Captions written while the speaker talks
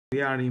We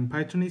are in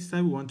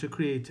Pythonista. We want to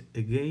create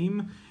a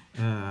game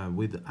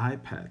with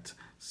iPad.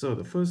 So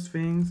the first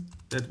thing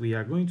that we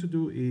are going to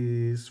do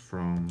is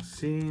from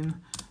scene,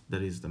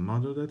 that is the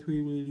model that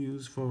we will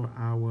use for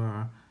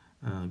our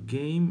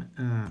game,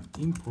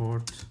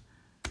 import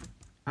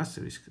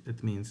asterisk.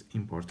 That means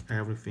import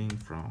everything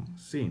from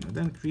scene.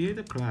 Then create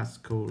a class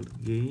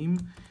called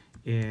game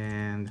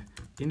and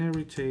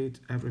inherit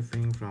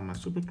everything from a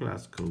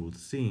superclass called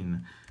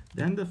scene.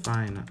 Then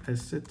define a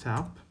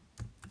setup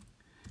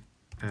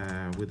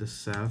with a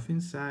self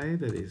inside,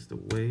 that is the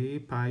way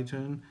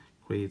Python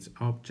creates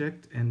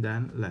object, and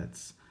then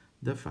let's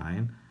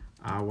define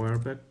our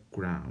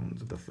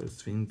background, the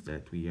first thing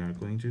that we are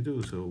going to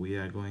do. So we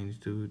are going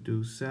to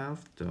do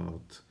self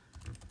dot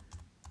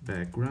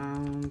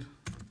background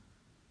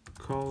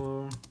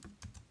color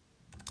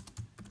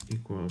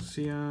equals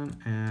cyan.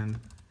 And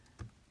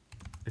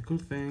the cool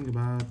thing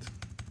about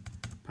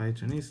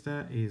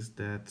Pythonista is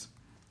that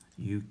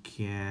you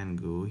can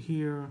go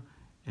here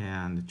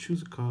and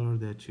choose a color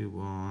that you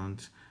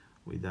want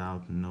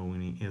without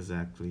knowing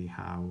exactly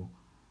how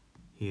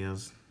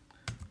here's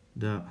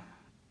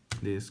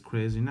these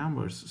crazy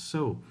numbers.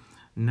 So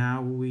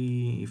now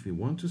if we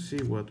want to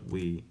see what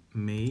we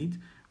made,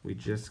 we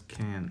just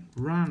can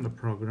run the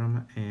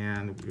program,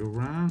 and we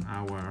run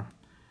our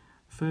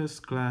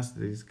first class,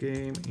 this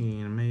game,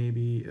 in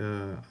maybe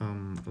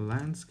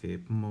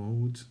landscape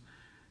mode,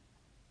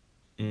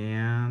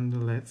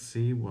 and let's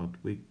see what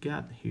we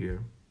got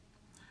here.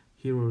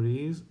 Here it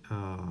is,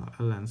 a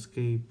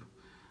landscape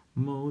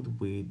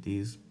mode with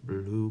this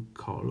blue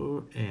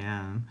color,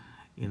 and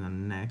in the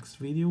next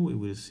video we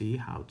will see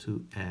how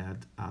to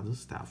add other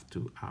stuff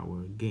to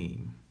our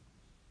game.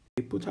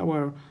 We put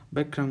our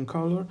background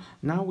color.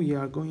 Now we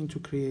are going to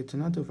create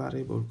another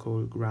variable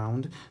called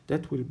ground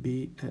that will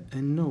be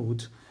a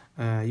node.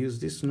 Use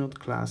this node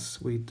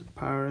class with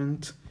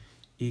parent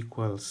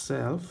equals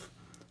self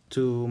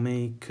to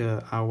make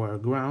our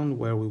ground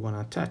where we want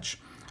to attach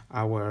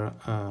our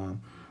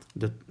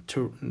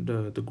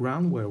the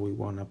ground where we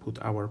want to put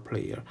our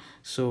player.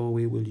 So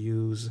we will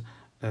use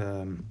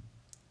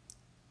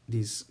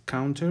this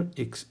counter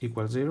x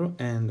equals 0,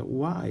 and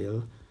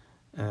while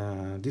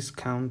this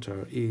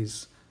counter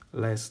is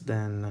less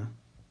than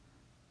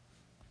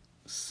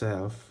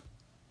self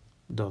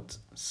dot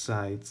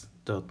size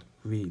dot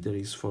v, that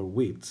is for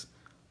width,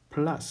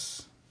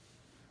 plus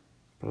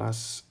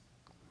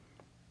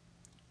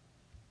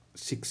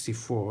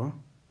 64,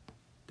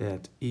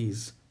 that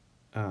is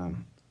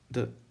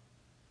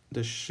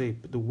the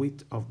shape, the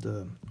width of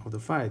the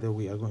file that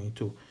we are going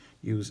to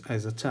use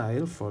as a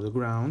tile for the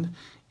ground.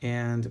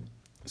 And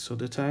so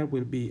the tile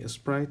will be a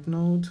sprite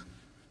node.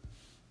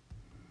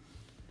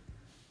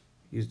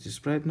 Use the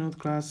sprite node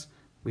class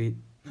with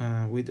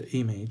the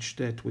image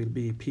that will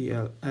be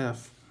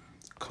plf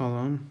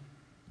column,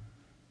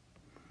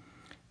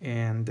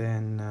 and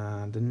then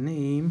the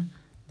name,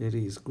 that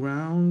is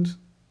ground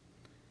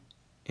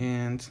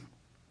and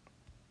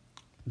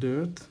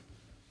dirt.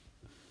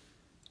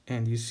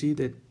 And you see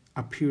that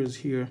appears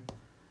here.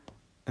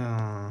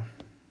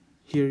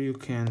 Here you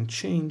can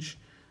change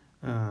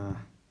the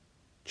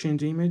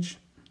image,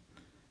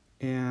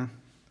 and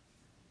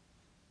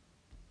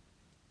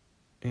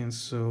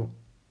so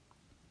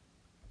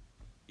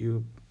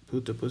you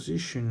put the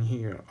position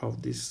here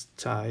of this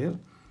tile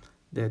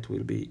that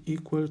will be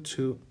equal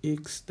to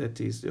x, that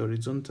is the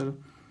horizontal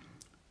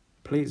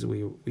place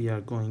we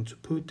are going to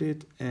put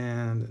it,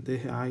 and the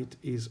height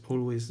is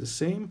always the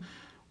same,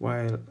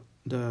 while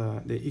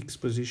the x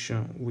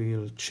position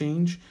will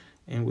change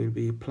and will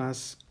be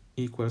plus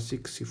equals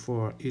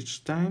 64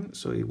 each time.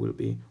 So it will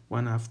be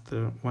one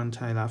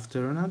tile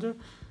after another.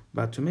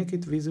 But to make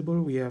it visible,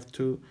 we have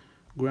to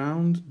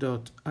ground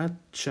dot add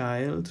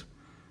child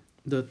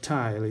the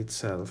tile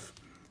itself.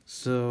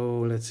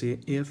 So let's see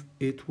if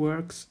it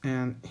works,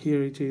 and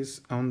here it is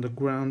on the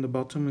ground, the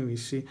bottom, and we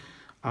see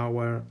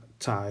our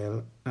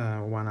tile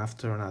one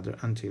after another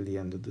until the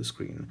end of the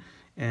screen.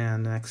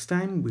 And next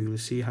time we will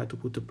see how to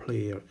put a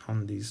player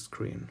on this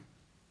screen.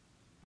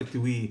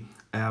 We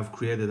have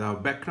created our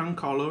background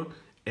color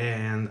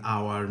and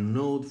our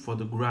node for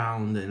the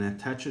ground, and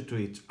attached to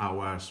it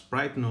our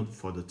sprite node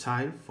for the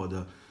tile for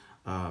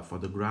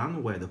the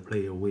ground where the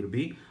player will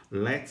be.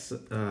 Let's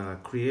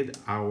create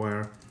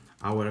our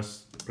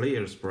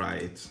player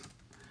sprite,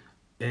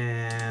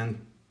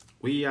 and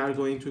we are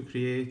going to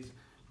create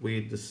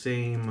with the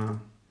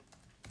same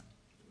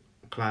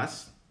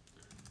class.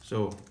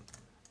 So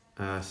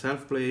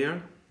self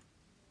player,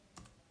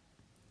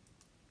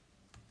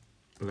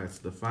 let's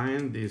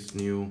define this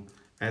new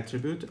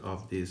attribute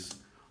of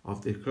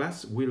the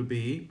class will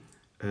be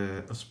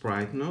a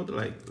sprite node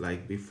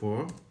like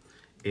before,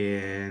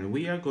 and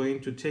we are going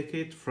to take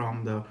it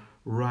from the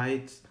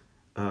right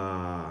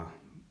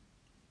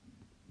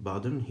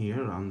button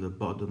here on the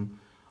bottom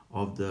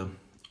of the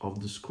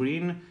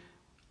screen.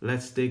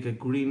 Let's take a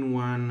green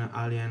one,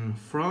 alien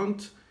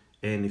front,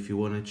 and if you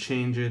want to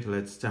change it,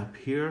 let's tap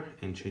here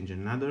and change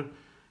another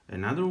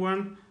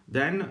one.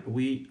 Then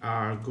we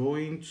are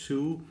going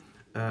to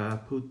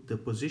put the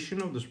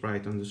position of the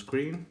sprite on the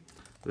screen.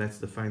 Let's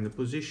define the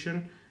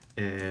position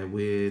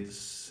with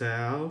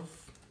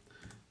self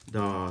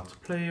dot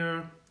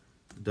player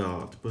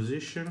dot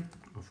position.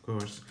 Of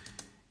course,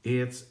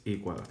 it's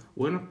equal.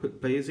 We're gonna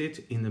place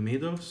it in the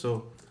middle,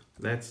 so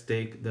let's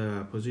take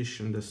the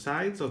position, the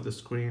sides of the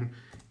screen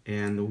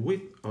and the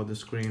width of the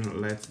screen,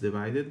 let's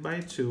divide it by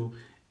 2,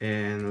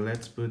 and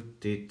let's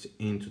put it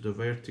into the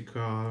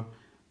vertical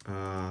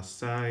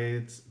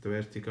sides, the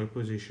vertical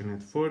position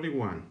at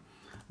 41.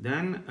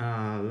 Then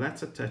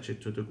let's attach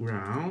it to the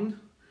ground,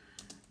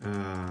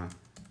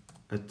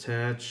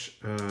 attach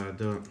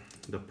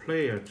the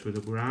player to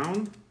the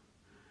ground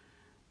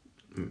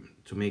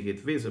to make it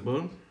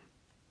visible.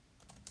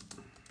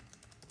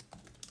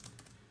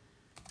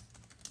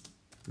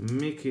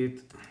 Make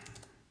it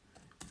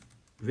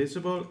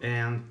visible,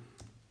 and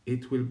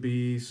it will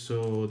be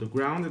so the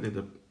ground,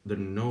 the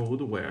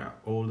node where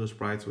all the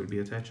sprites will be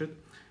attached.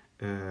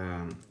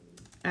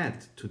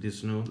 Add to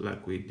this node,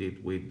 like we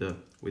did with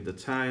the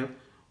tile,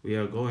 we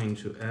are going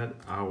to add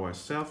our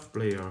self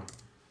player,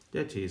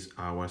 that is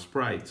our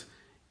sprite.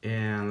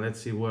 And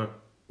let's see what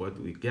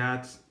we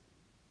got.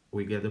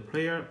 We get the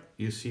player,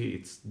 you see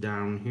it's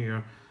down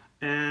here,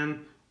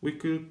 and we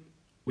could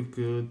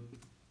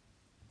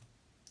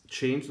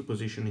change the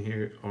position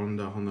here on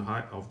the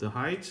height of the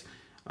height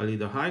a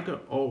little higher,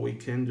 or we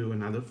can do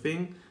another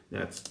thing.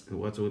 That's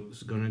what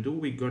it's gonna do.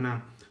 We're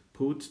gonna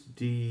put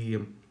the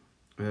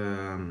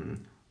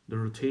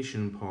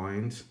rotation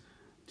point,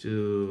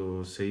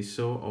 to say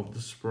so, of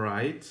the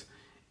sprite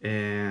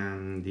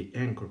and the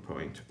anchor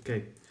point.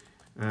 Okay,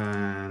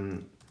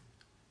 and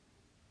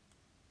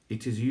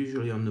it is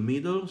usually on the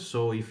middle,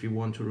 so if you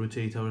want to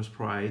rotate our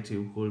sprite,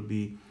 it will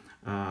be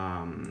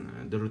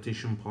the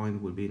rotation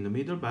point will be in the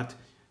middle. But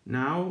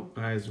now,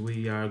 as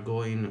we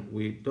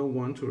don't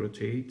want to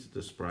rotate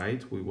the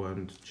sprite, we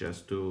want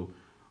just to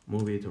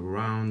move it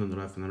around on the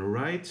left and the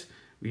right.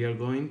 We are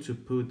going to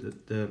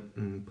put the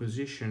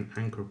position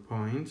anchor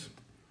point,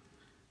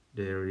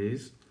 there it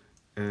is.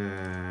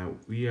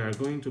 We are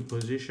going to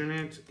position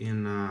it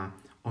in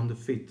on the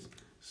fit.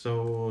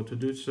 So to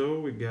do so,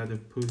 we gotta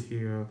put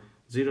here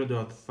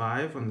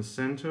 0.5 on the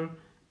center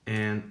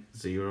and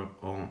 0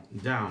 on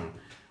down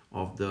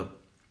of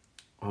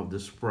the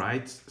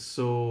sprites,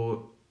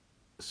 so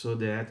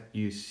that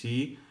you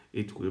see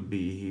it will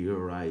be here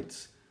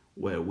right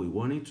where we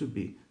want it to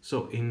be.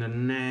 So in the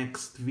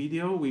next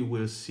video we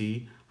will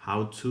see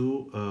how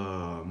to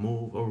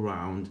move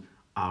around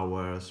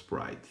our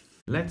sprite.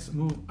 Let's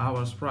move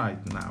our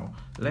sprite now.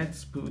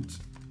 Let's put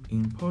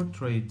in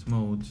portrait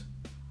mode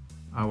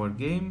our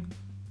game,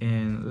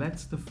 and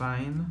let's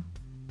define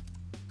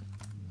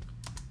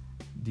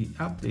the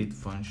update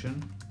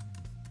function,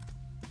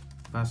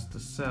 pass the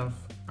self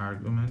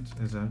argument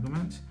as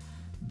argument.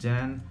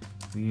 Then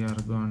we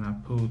are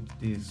gonna put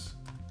this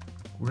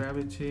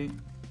gravity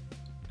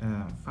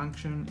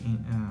function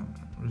in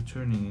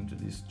returning into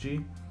this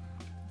g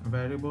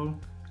variable,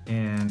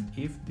 and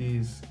if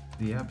this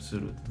the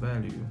absolute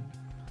value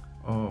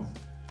of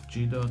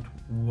g dot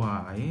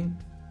y,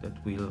 that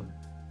will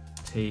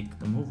take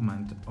the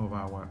movement of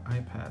our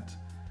iPad,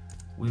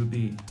 will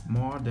be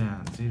more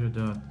than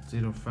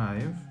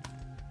 0.05,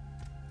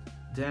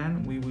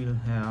 then we will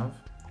have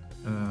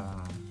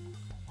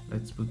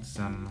let's put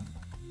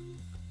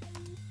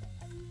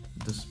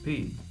the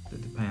speed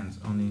that depends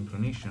on the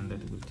inclination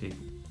that it will take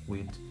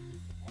with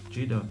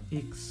g dot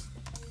x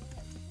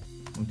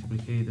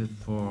multiplied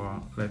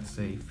for, let's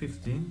say,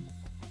 50.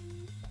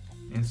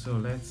 And so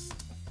let's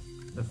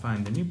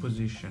define the new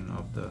position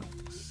of the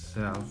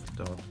self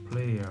dot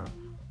player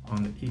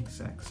on the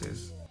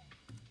x-axis,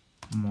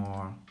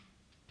 more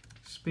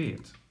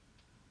speed.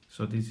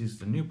 So this is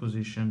the new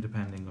position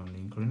depending on the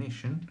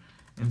inclination.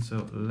 And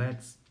so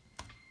let's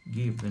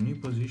give the new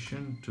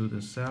position to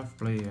the self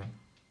player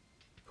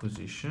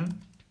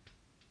position,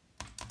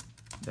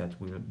 that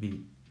will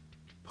be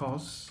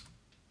pos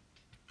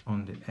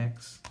on the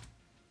x,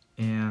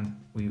 and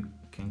we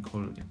can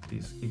call it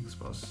this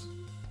xpos,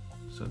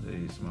 so that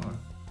is more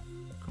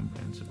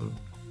comprehensible.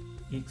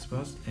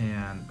 Xpos,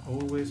 and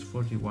always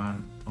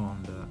 41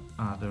 on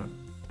the other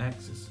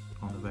axis,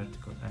 on the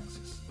vertical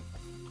axis.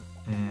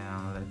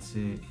 And let's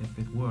see if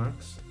it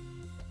works.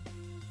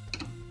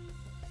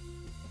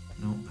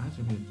 No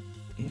attribute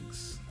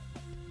x.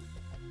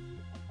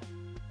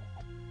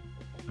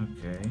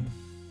 Okay,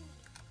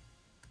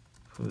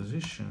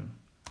 position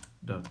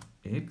dot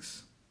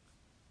x,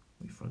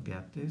 we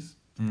forget this,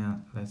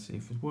 and let's see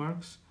if it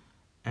works.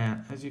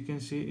 And as you can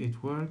see,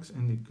 it works,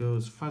 and it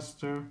goes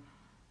faster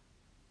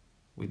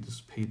with the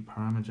speed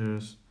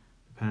parameters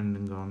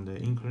depending on the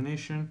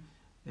inclination,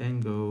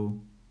 and go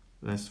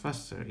less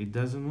faster. It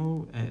doesn't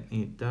move, and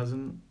it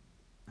doesn't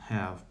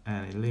have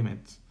any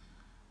limit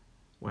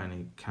when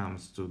it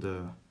comes to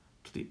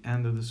the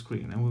end of the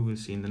screen, and we will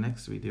see in the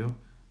next video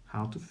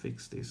how to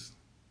fix this.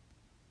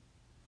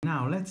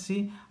 Now let's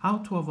see how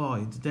to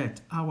avoid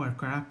that our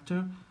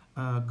character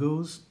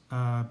goes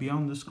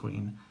beyond the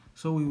screen.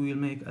 So we will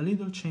make a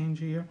little change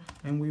here,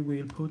 and we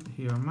will put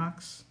here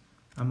max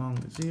among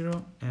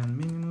 0 and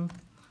minimum,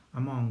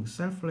 among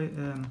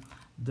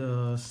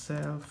the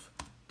self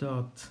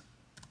dot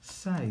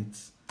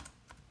size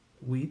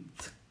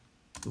width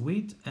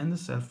and the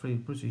self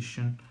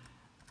position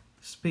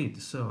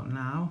speed. So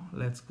now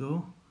let's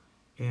go,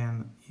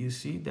 and you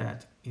see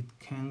that it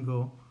can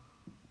go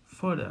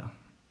further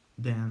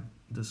than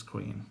the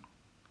screen.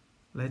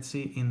 Let's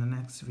see in the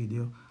next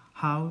video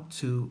how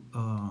to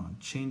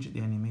change the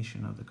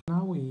animation of the.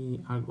 Now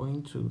we are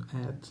going to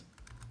add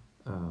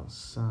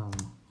some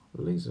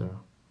laser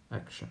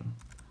action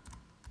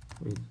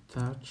with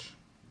touch,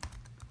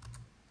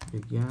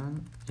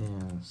 began,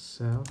 and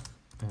self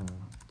and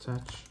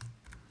touch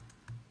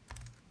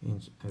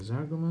as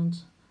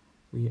arguments.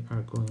 We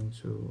are going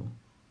to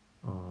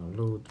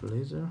load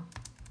laser,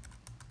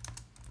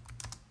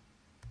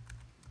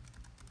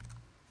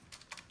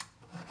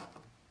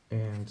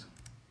 and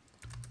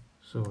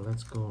so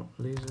let's go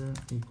laser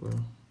equal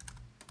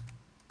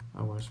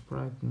our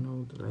sprite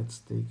node. Let's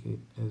take it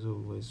as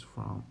always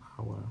from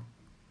our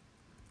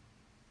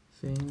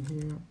thing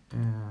here,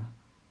 and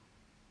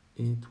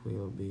it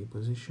will be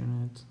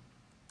positioned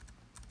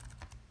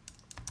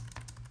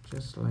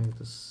just like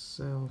the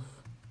self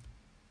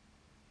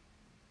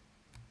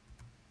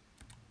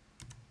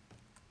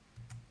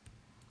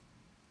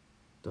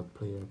dot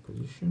player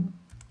position,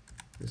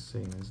 the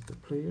same as the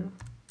player,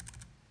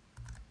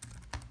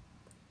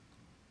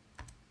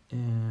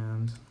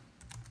 and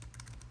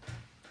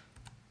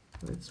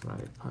let's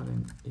write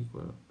parent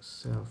equal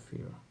self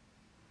here.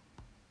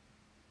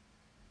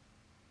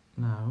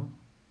 Now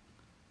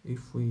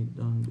if we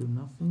don't do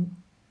nothing,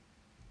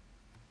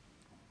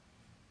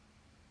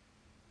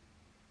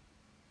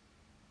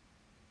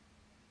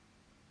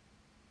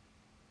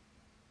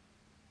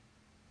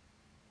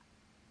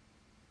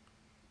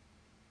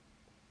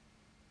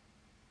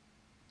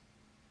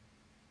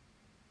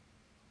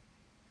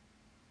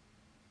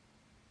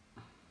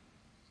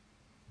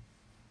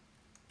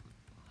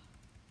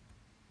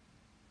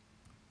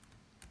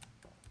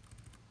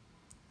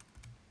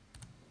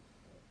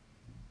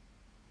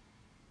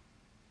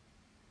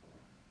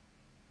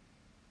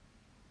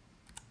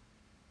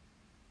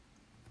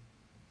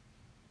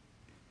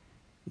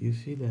 you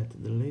see that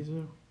the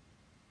laser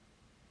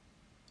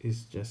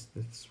is just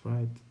the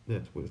sprite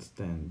that will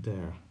stand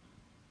there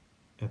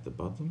at the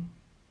bottom.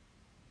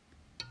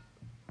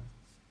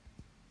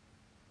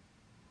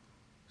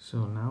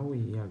 So now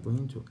we are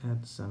going to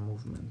add some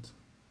movement.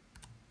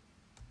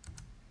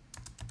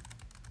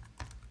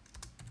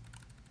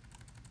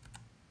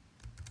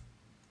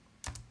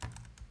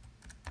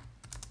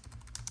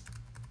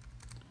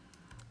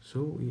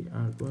 So we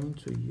are going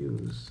to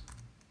use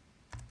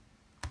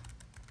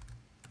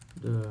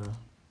the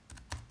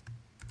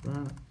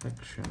run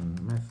action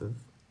method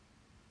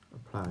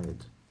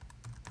applied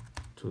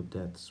to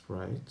that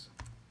sprite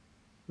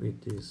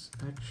with this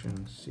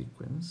action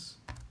sequence,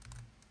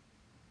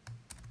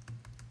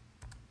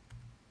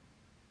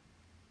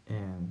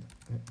 and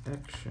the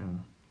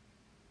action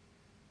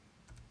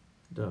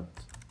dot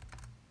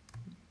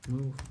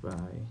move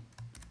by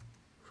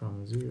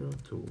from 0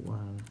 to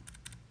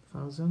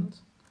 1000.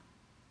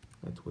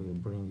 That will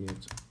bring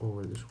it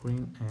over the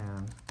screen,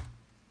 and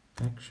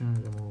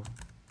action remove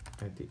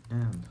at the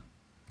end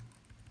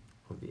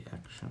of the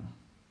action.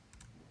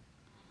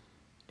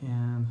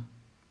 And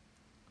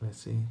let's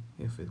see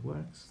if it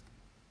works.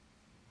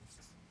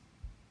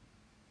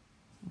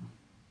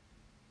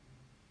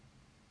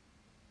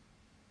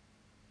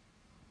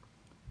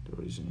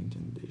 There is an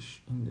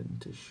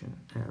indentation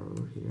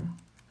error here.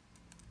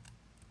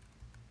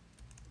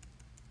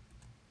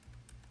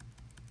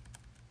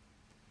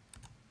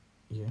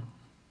 Yeah.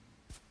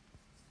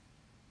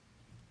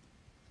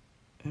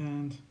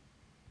 And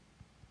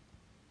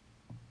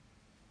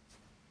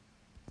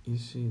you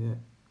see that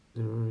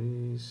there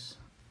is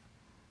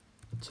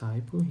a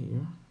typo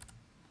here,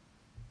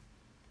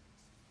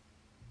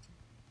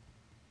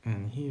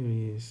 and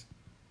here is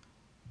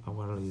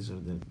our laser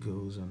that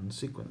goes on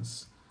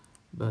sequence,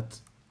 but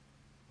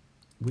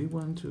we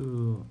want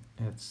to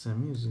add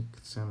some music,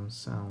 some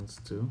sounds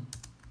too.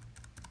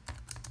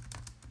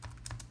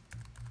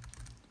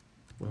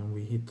 When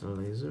we hit the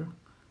laser,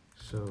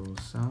 so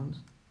sound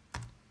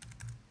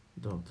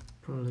dot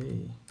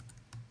play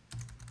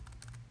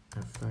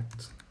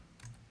effect,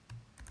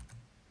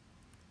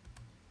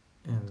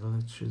 and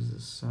let's choose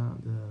the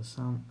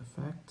sound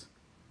effect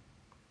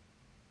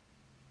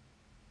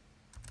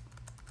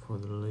for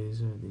the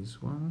laser,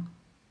 this one.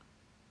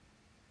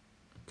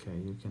 Okay,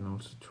 you can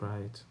also try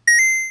it.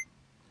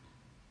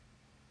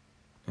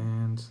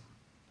 And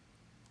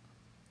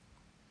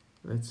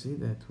let's see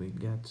that we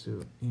get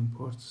to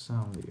import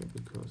sound here,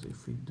 because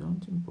if we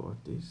don't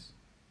import this,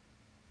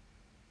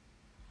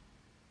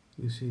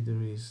 you see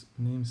there is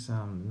name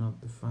sound not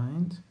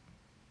defined,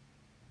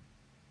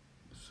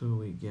 so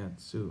we get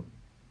to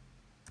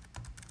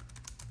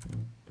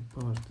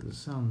import the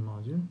sound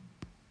module.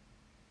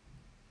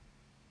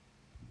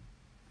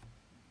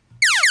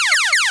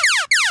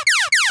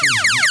 And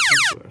now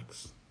it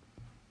works.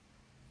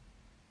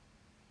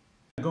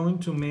 We're going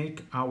to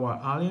make our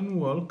alien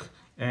walk,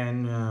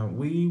 and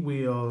we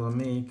will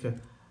make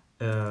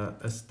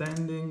a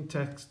standing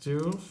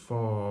texture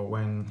for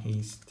when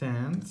he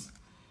stands.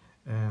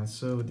 And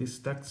so this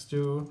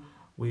texture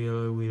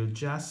will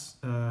just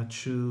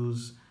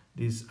choose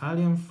this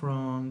alien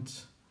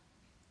front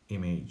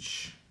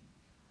image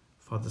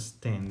for the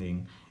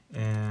standing,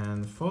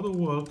 and for the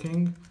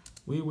walking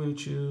we will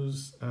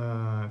choose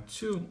a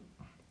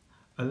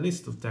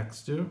list of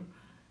texture.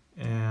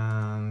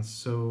 And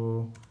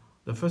so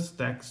the first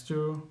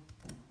texture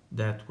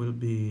that will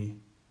be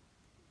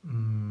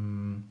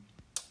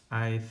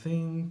I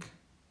think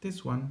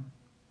this one,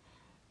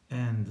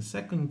 and the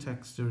second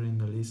texture in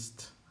the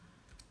list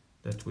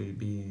that will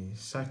be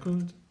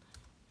cycled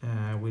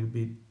will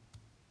be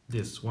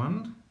this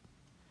one,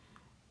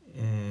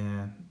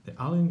 and the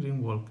alien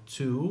green walk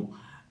 2.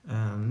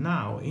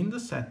 Now in the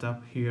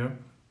setup here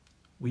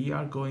we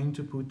are going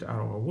to put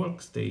our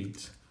work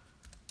state,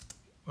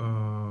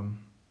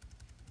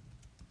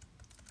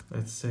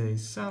 let's say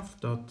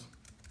self.work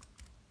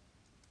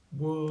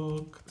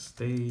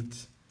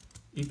state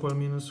equal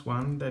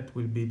 -1. That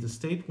will be the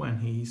state when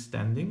he is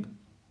standing,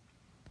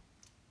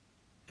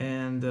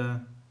 and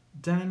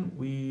then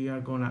we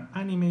are gonna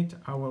animate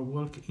our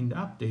work in the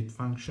update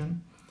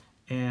function,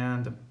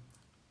 and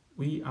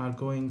we are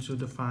going to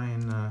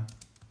define a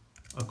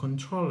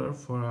controller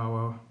for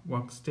our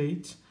work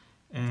state,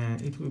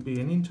 and it will be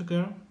an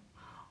integer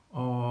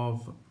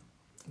of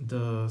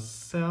the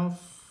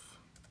self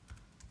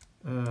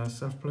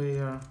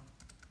player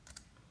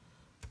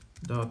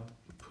dot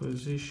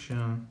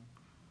position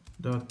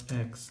dot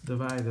x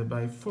divided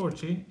by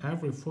 40,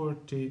 every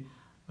 40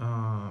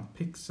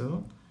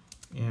 pixel,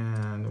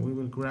 and we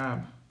will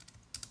grab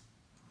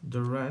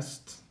the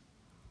rest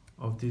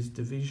of this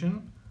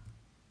division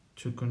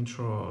to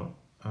control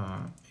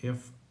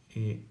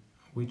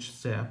which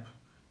step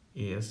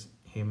is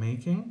he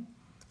making,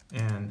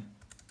 and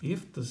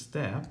if the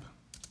step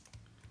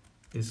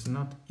is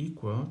not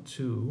equal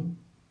to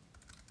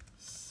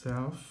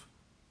self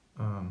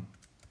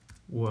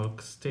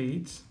work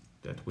state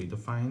that we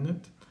defined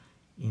it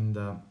in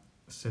the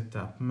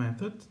setup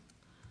method,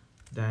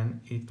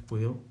 then it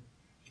will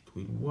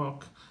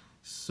work.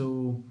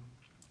 So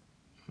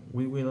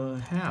we will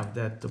have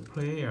that the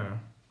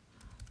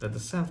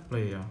self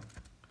player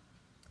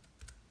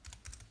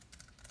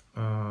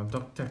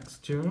dot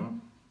texture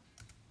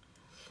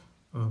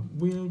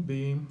will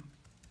be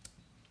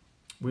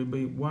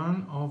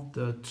one of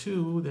the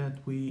two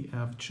that we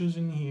have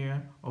chosen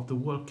here of the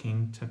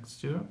working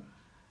texture,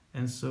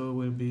 and so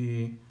will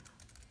be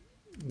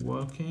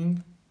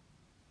working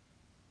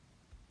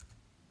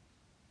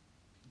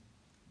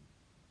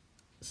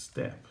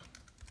step.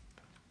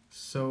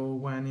 So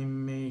when it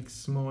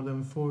makes more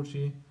than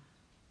 40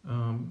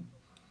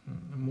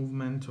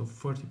 movement of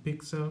 40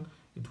 pixel,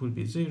 it will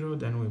be 0,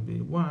 then will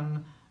be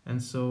 1,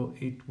 and so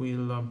it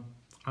will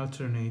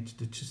alternate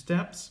the two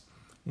steps.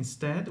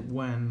 Instead,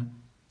 when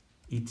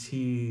it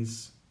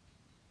is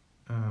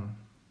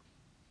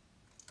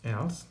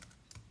else,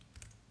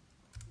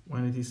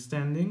 when it is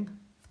standing,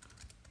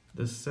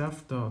 the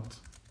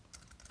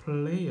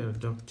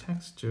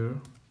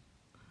self.player.texture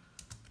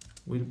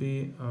will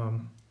be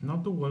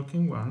not the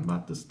working one,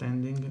 but the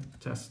standing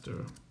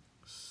texture.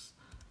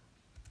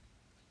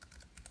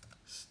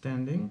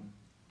 Standing,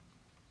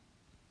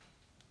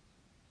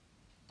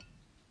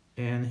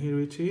 and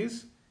here it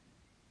is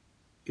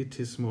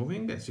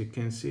moving, as you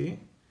can see.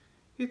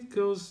 It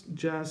goes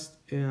just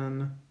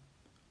in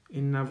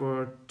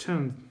our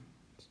turn,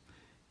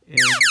 and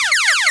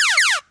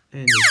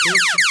it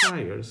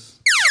tires.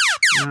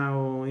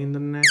 Now in the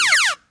next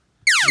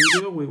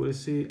video we will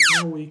see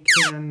how we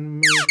can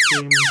make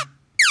him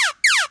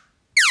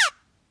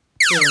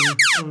turn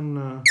on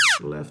the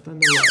left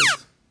and the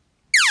right,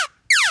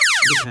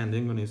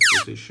 depending on his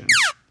position.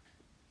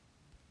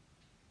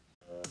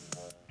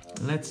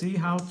 Let's see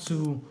how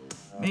to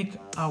make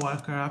our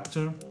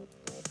character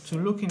to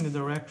look in the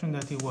direction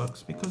that he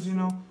works, because you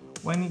know,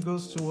 when he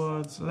goes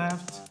towards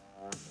left,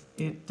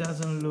 it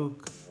doesn't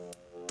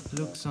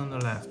looks on the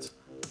left.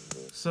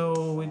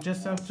 So we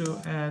just have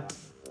to add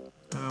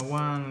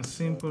one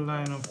simple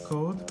line of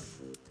code,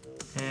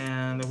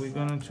 and we're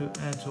going to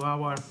add to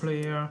our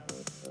player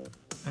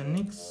an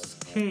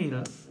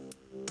xScale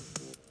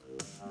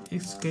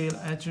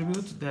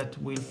attribute that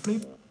will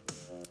flip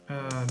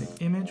the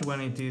image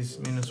when it is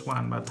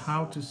 -1. But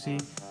how to see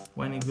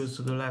when it goes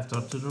to the left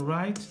or to the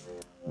right?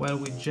 Well,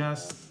 we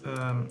just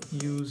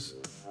use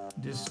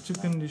these two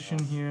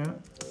conditions here.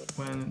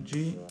 When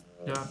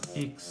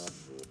g.x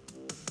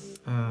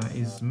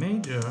is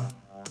major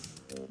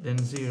than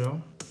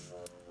 0,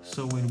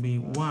 so will be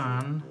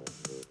 1.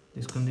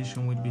 This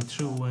condition will be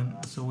true, and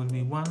so will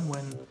be 1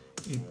 when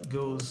it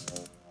goes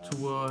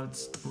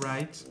towards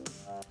right,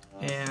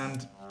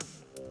 and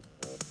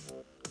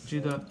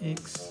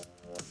g.x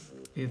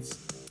it's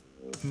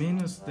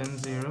minus than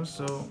 0,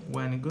 so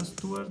when it goes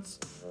towards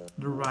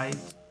the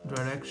right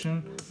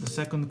direction, the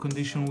second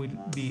condition will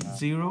be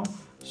 0,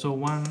 so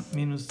 1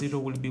 minus 0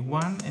 will be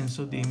 1, and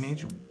so the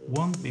image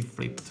won't be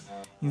flipped.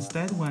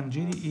 Instead, when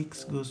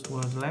gdx goes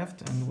towards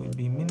left and will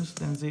be minus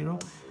than 0,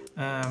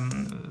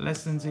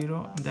 less than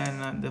 0,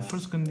 then the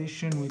first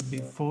condition will be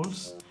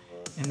false,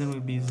 and then will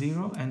be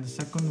 0, and the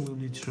second will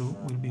be true,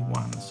 will be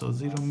 1. So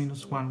 0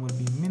 minus 1 will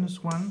be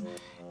minus 1,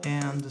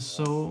 and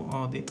so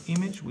the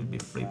image will be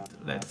flipped.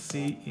 Let's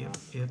see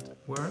if it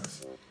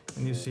works.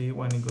 And you see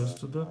when it goes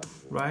to the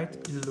right,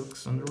 it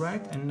looks on the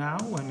right, and now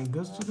when it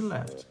goes to the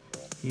left,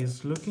 he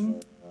is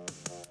looking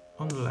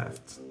on the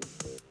left.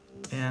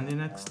 And in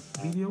the next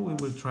video we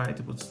will try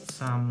to put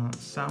some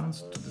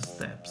sounds to the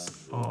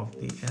steps of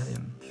the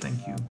alien.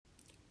 Thank you.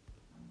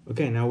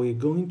 Okay, now we're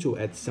going to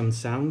add some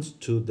sounds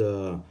to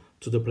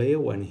the player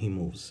when he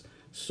moves.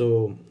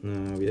 So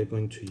we are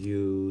going to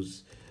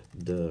use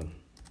the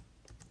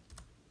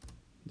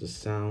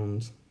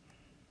sound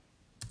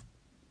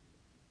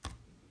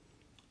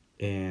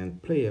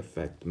and play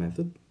effect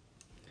method,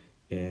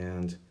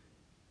 and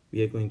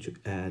we are going to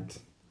add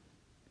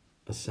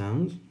a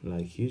sound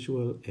like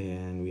usual,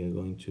 and we are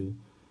going to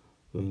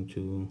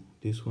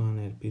this one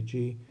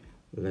RPG.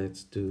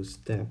 Let's do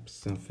step,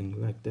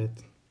 something like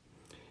that,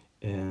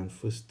 and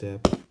first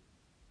step.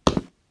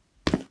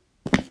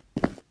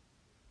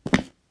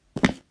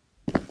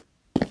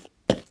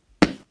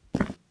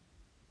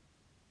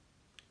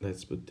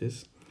 Let's put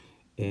this,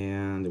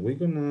 and we're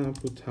gonna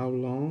put how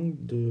long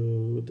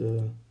do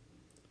the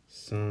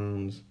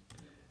sounds,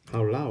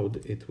 how loud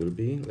it will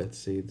be. Let's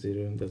say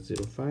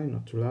 0.05,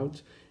 not too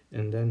loud.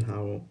 And then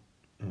how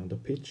the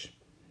pitch,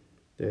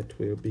 that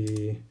will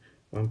be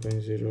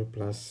 1.0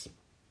 plus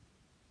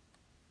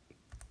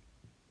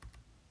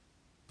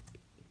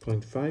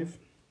 0.5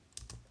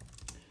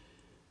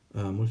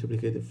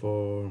 multiplied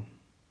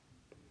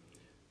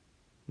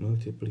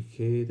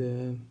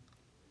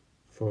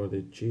for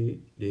the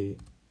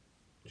g.x,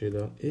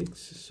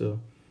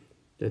 so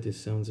that it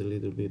sounds a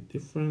little bit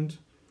different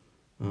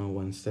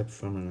one step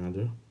from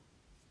another.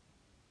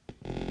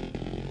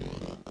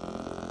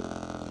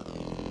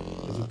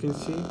 As you can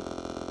see,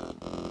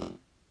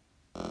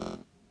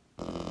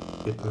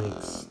 it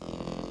makes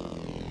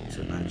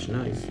so much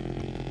noise.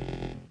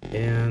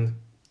 And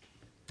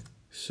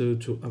so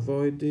to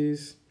avoid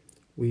this,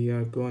 we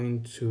are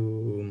going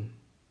to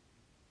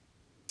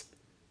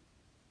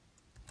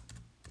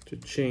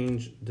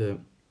change the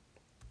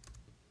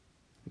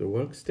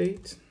work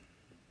state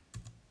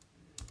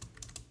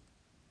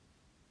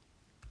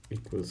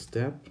equals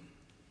step,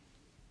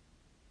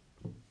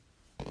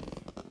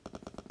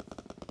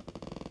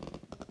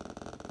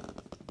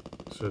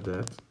 so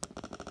that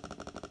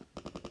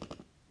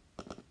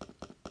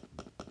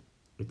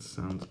it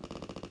sounds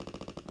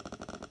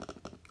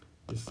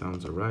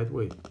the right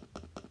way.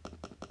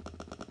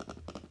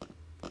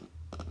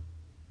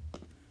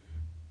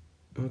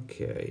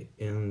 Okay,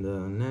 in the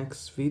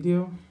next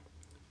video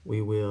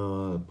we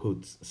will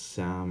put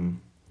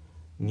some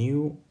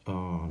new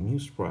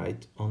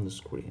sprite on the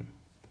screen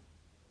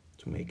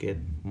to make it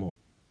more.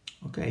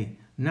 Okay,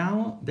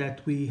 now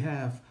that we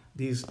have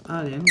this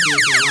alien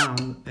goes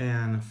around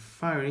and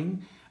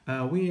firing,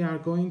 we are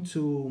going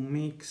to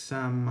make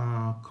some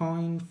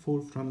coin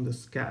fall from the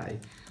sky.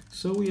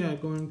 So we are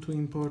going to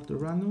import the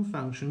random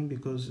function,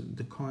 because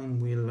the coin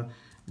will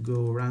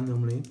go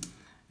randomly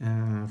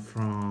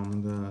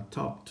from the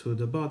top to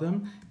the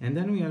bottom, and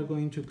then we are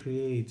going to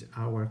create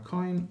our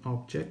coin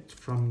object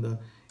from the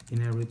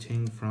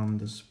inheriting from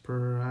the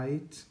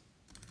sprite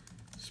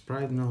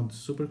node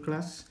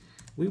superclass.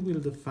 We will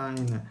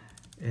define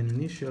an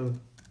initial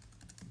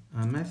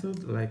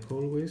method, like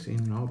always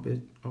in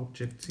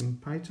objects in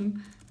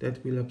Python,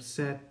 that will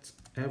upset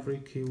every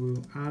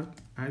keyword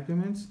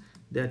arguments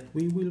that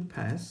we will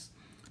pass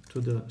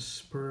to the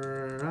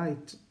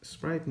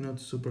sprite node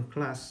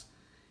superclass,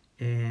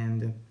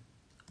 and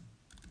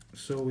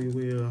so we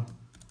will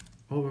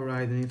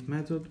override an if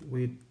method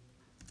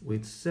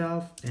with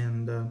self,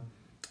 and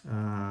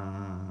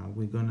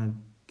we're gonna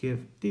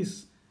give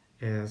this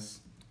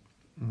as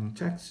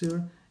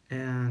texture,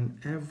 and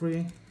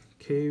every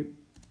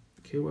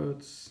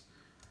keywords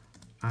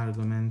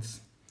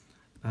arguments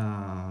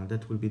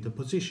that will be the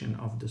position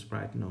of the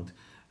sprite node.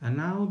 And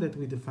now that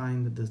we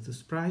defined the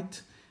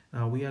sprite,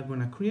 we are going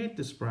to create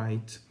the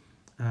sprite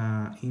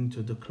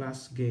into the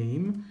class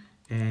game,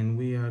 and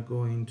we are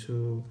going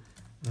to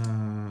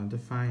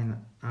define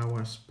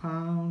our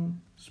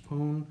spawn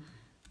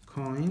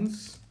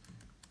coins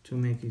to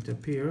make it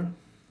appear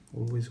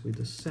always with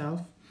the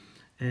self,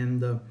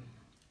 and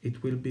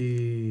it will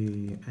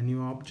be a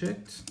new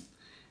object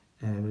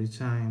every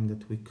time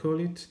that we call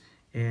it,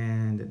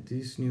 and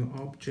this new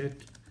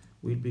object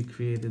will be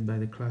created by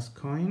the class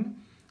coin,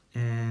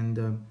 and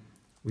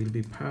will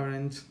be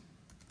parent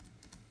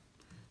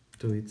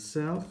to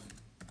itself,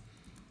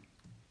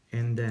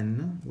 and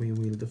then we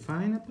will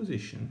define a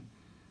position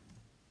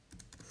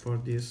for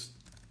this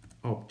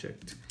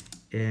object,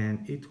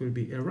 and it will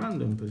be a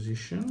random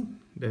position.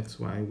 That's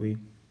why we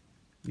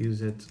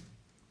use it,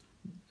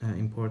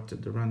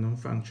 imported the random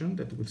function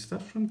that will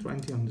start from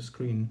 20 on the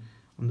screen,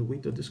 on the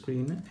width of the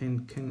screen,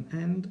 and can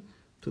end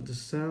to the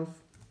self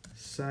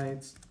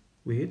size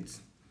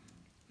width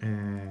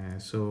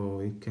so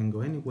it can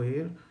go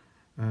anywhere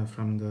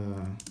from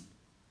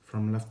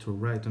left to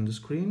right on the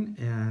screen,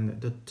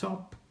 and the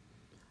top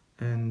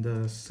and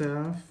the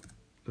self,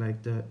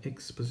 like the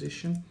X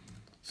position,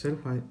 self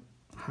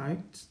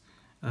height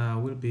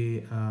will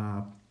be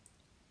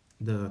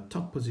the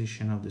top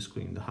position of the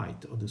screen, the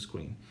height of the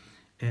screen.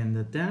 And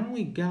then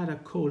we gotta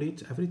call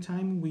it every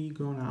time we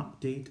gonna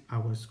update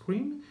our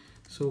screen.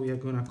 So we are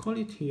gonna call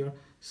it here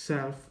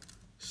self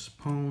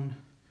spawn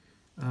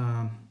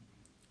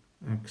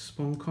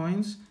spawn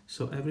coins.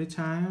 So every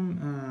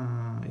time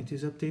it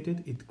is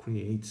updated, it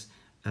creates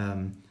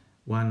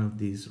one of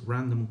these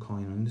random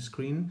coin on the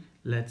screen.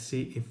 Let's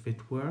see if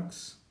it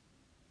works.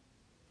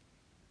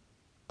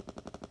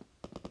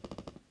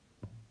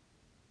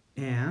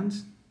 And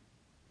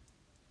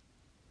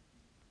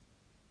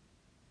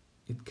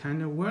it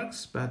kind of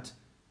works, but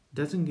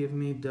doesn't give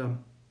me the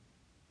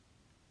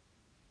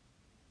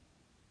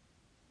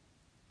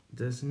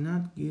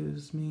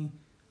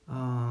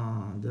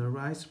the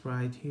right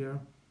sprite here.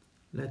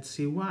 Let's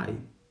see why.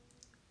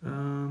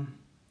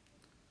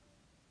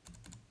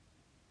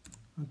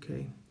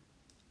 Okay,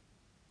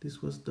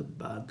 this was the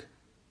bug,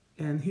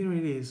 and here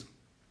it is.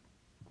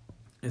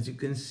 As you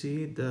can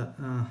see, the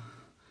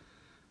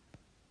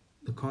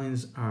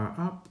coins are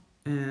up,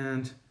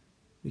 and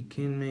we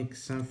can make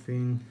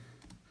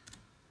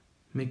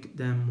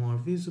them more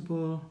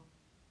visible,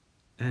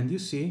 and you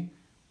see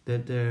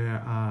that they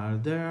are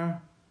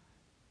there,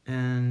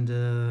 and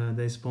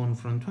they spawn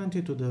from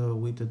 20 to the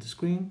width of the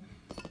screen.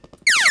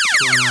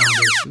 So now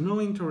there's no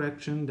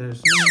interaction,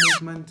 there's no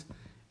movement,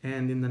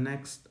 and in the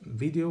next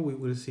video we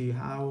will see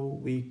how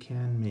we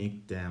can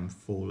make them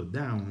fall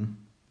down.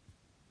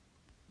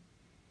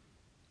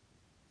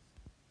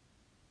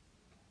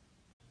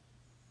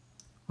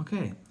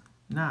 Okay,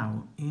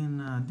 now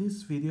in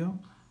this video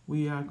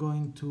we are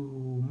going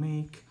to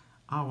make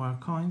our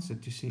coins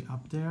that you see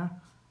up there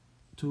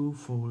to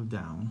fall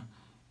down,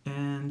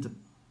 and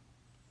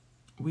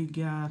we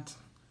are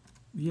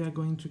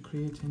going to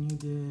create a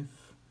new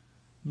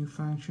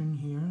function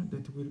here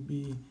that will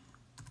be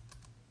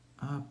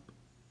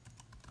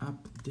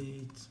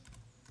update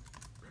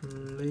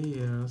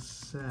player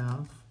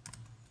self,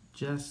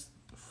 just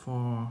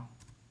for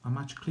a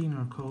much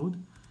cleaner code.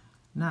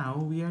 Now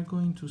we are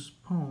going to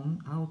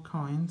spawn our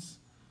coins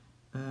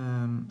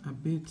a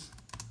bit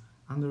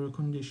under a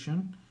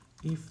condition.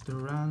 If the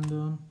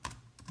random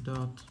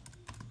dot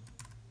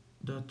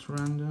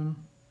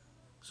random,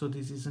 so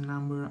this is a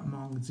number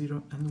among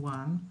 0 and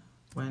 1,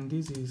 when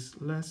this is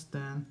less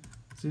than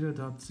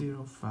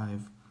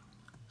 0.05,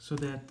 so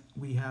that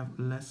we have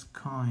less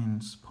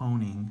coins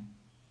spawning,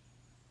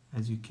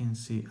 as you can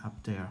see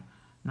up there.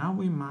 Now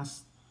we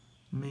must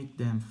make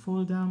them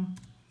fall down,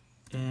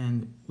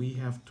 and we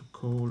have to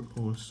call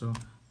also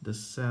the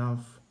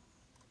self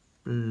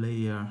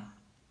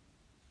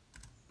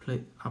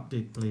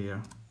update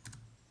player,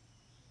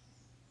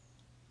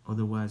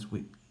 otherwise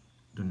we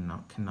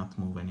cannot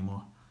move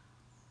anymore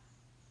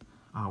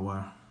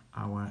our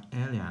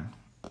alien.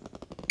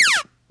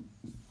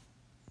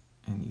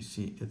 And you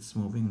see it's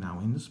moving now.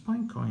 In the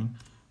spawn coin,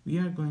 we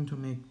are going to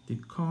make the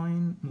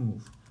coin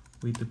move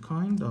with the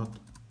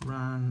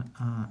coin.run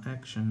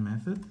action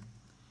method,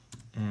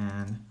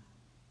 and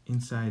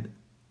inside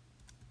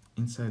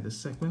the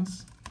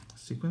sequence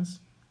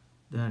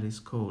that is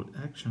called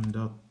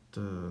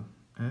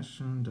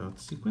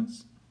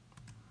action.sequence,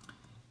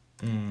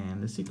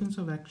 and the sequence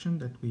of action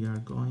that we are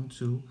going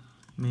to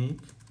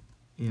make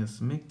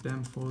is make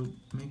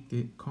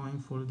the coin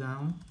fall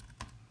down.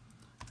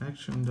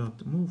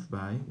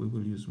 Action.moveBy, we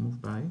will use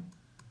moveBy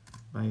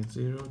by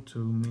 0 to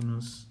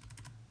minus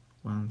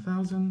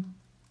 1000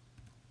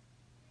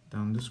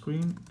 down the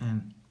screen,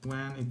 and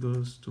when it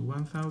goes to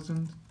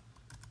 1000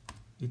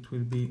 it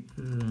will be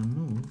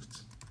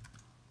removed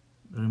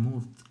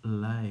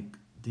like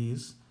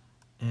this,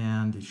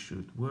 and it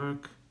should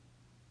work,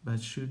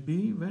 but should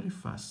be very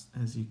fast.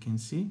 As you can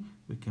see,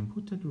 we can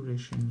put a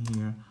duration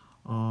here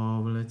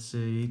of, let's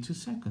say, 2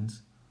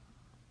 seconds,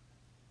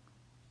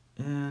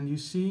 and you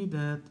see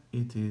that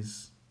it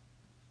is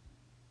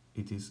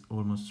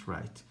almost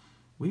right.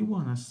 We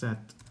want to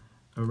set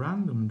a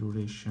random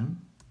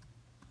duration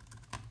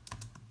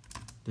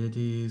that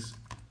is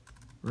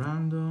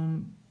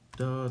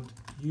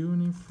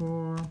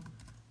random.uniform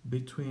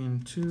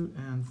between 2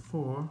 and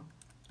 4,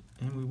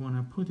 and we want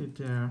to put it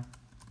there,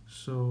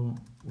 so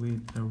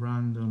with a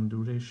random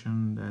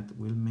duration that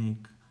will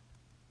make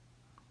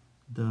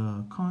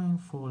the coin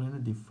fall in a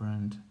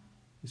different,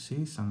 you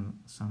see, some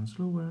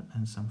slower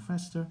and some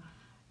faster,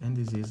 and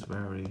this is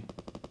very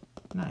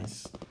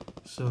nice.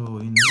 So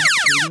in the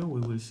next video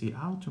we will see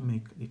how to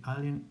make the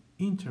alien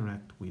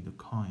interact with the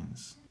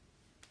coins.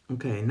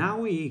 Okay, now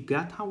we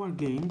got our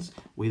games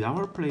with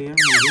our player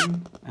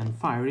moving and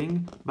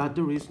firing, but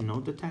there is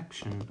no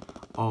detection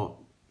of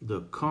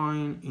the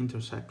coin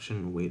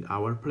intersection with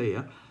our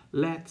player.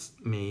 Let's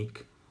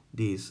make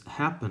this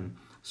happen.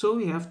 So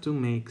we have to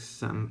make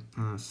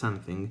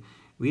something.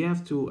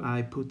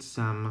 I put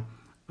some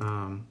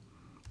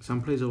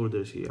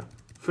placeholders here.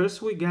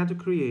 First we got to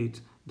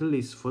create the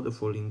list for the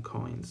falling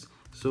coins.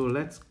 So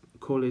let's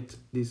call it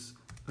this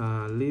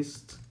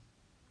list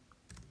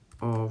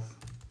of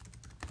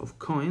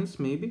coins,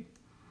 maybe,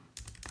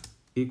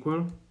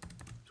 equal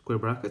square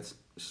brackets.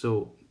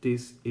 So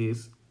this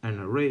is an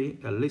array,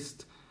 a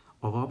list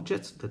of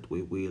objects that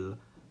we will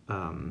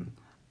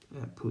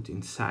put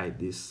inside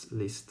this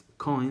list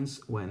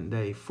coins when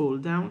they fall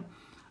down.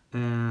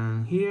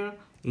 And here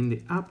in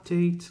the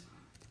update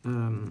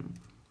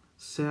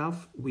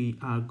self, we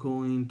are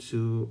going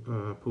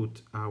to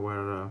put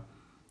our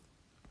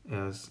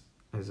as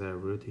I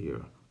wrote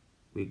here,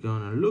 we're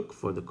gonna look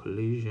for the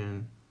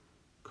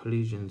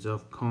collisions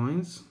of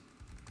coins,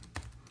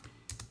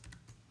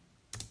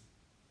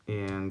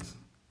 and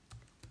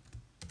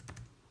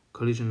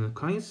collision of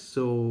coins.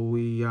 So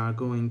we are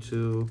going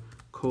to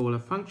call a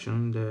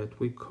function that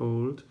we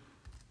called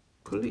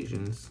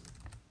collisions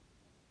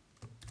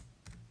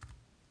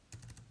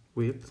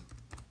with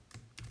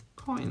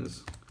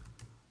coins.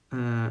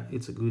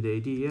 It's a good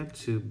idea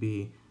to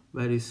be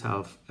very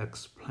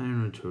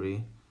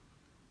self-explanatory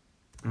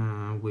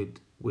with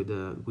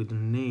the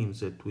names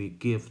that we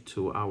give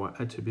to our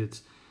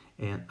attributes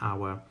and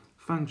our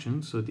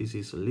function. So this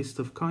is a list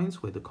of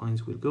coins where the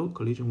coins will go.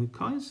 Collision with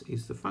coins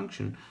is the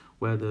function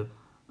where the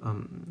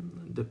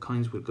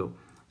coins will go.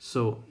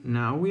 So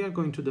now we are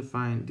going to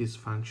define this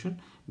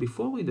function.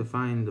 Before we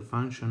define the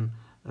function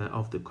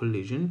of the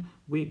collision,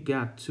 we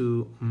got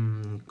to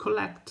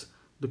collect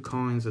the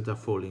coins that are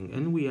falling,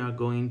 and we are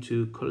going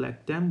to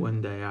collect them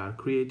when they are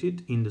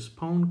created in the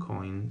spawn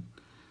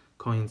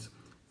coins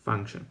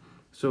function.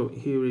 So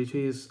here it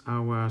is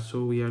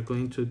so we are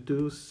going to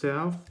do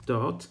self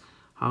dot,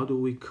 how do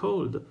we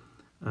call the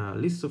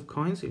list of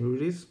coins, here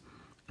it is,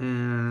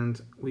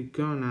 and we're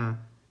gonna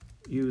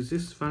use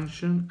this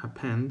function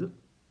append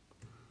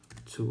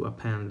to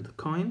append the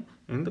coin,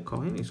 and the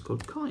coin is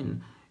called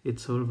coin.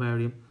 It's all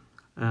very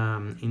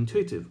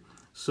intuitive.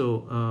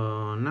 So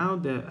now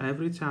that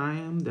every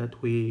time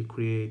that we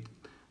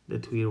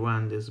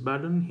run this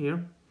button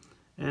here,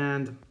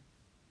 and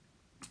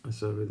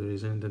sorry, there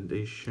is an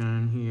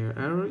indentation here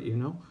error, you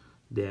know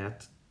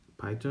that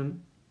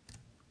Python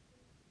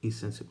is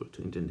sensible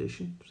to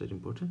indentation, is that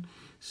important?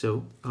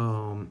 So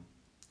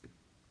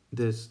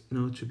there's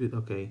no attribute.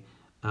 Okay,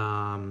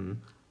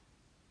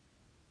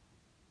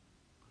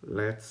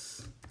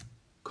 let's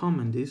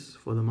comment this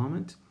for the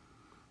moment.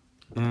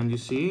 And you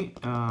see,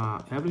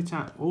 every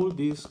time all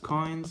these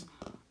coins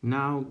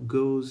now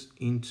goes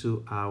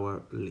into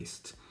our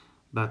list.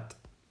 But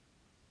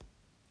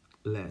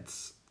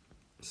let's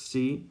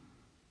see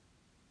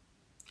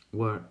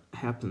what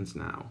happens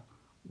now.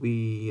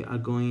 We are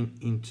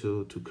going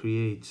to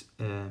create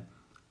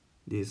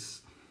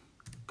this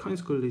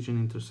coins collision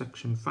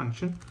intersection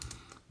function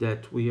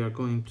that we are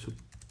going to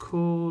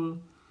call.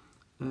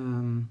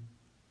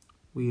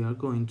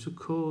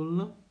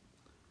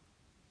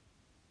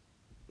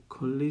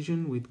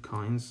 Collision with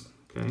coins.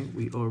 Okay,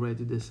 we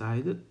already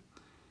decided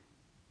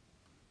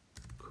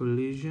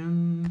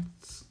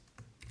collisions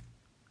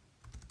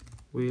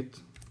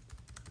with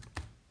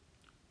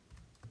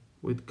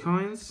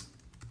coins,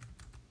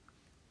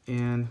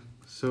 and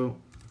so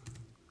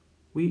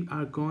we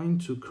are going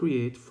to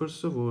create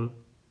first of all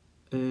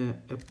a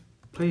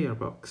player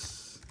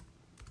box,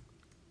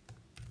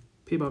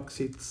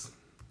 pboxits,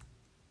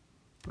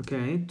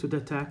 okay, to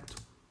detect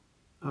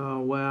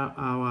where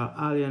our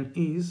alien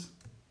is,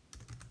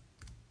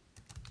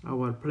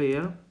 our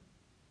player,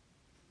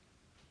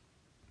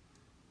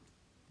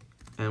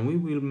 and we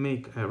will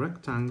make a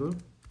rectangle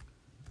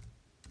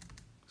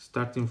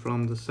starting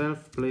from the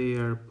self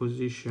player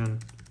position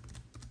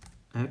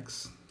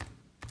X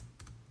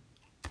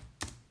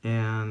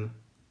and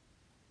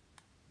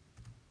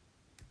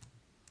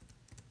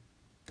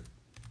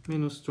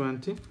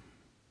 -20,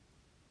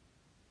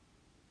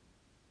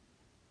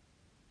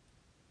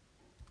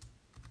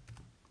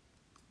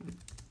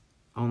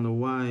 on the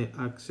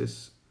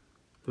y-axis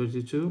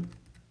 32,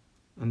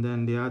 and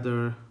then the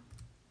other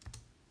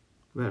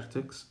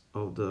vertex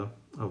of the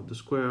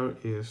square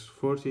is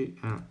 40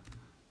 and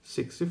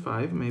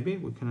 65. Maybe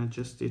we can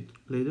adjust it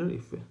later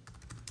if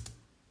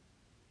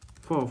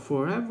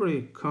for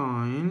every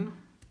coin,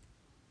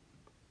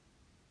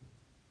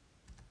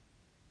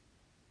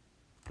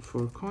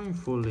 for coin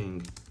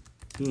falling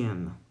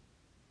in,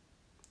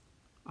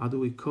 how do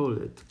we call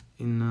it,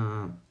 in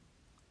a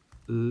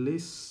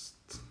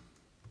list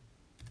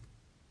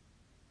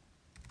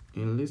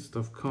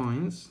of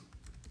coins.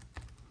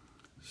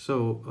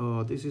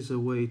 So this is a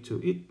way to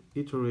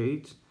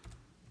iterate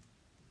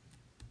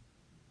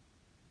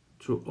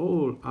through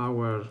all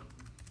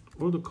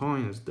the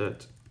coins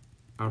that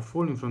are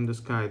falling from the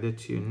sky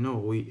that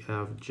we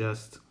have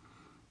just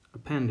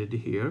appended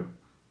here.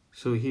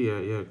 So here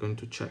you're going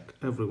to check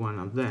every one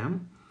of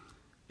them,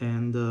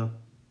 and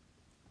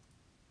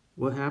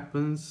what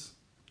happens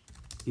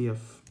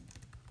if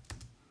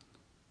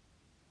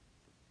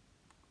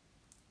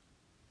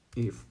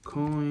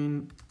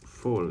coin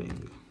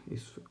falling,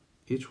 if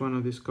each one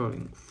of these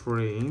calling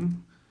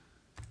frame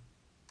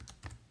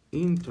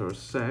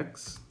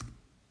intersects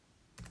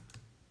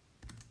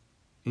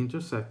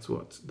intersects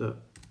what? The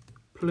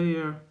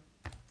player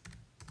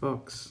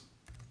box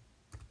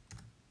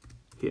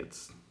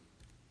hits.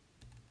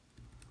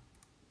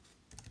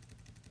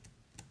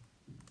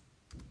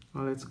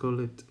 Well, let's call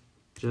it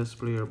just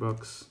player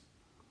box.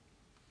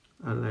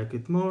 I like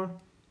it more.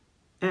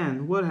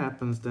 And what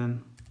happens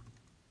then?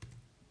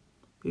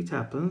 It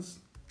happens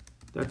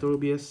that there will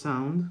be a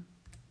sound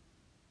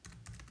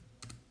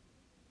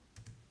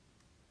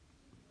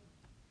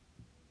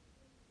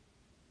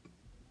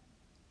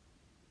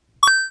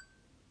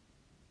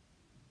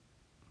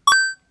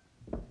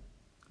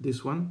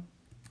this one,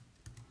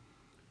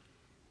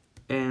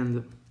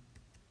 and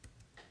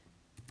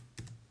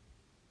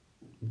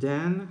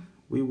then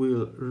we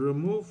will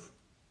remove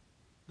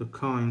the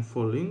coin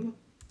falling,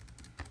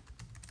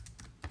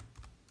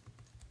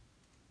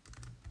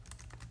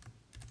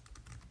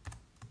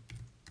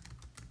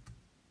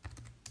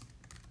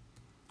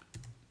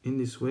 in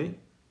this way,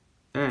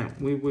 and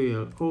we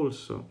will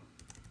also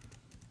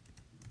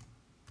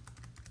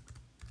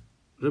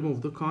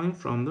remove the coin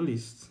from the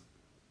list,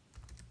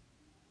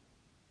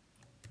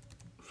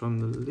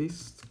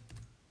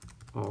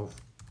 of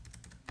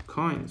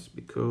coins,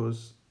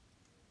 because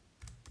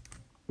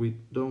we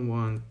don't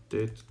want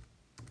it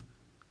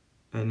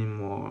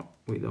anymore.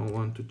 We don't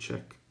want to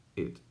check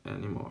it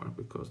anymore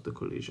because the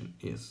collision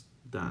is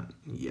done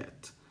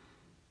yet.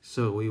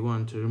 So we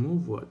want to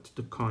remove what?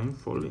 The coin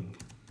falling.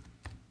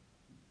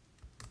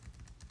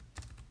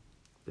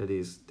 That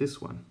is this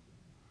one.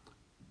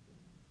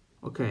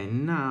 Okay,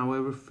 now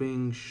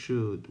everything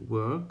should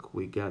work.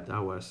 We got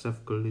our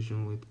self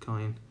collision with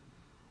coin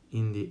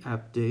in the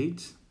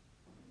update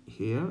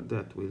here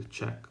that will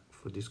check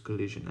for this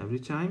collision every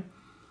time,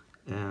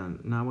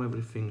 and now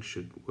everything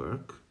should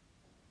work.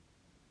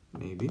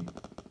 Maybe.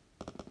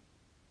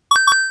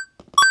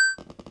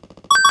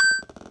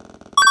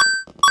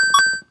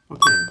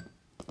 Okay,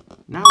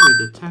 now we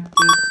detect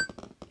it.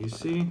 You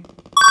see,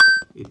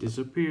 it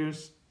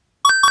disappears.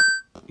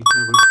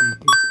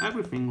 It's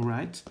everything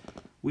right.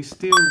 We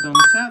still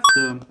don't have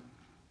the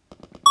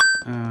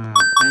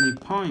any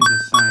point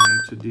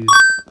assigned to this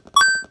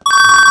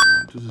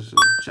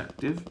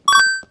objective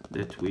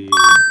that we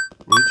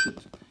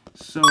reached.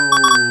 So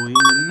in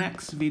the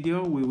next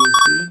video we will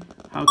see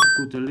how to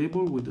put a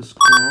label with the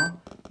score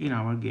in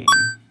our game.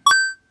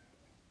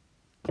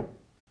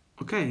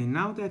 Okay,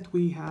 now that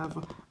we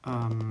have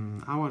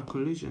our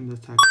collision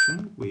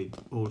detection with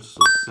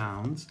also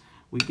sounds,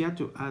 we get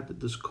to add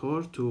the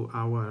score to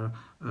our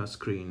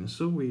screen.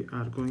 So we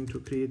are going to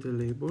create a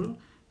label,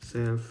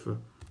 self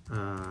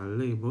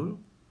label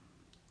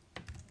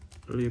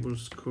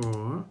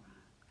score,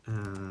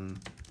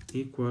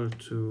 equal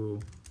to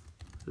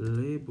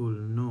label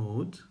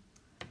node,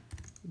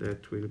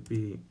 that will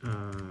be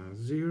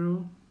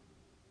 0,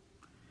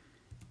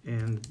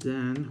 and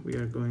then we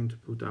are going to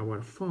put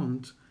our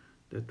font,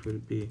 that will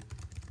be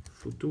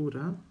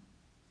Futura,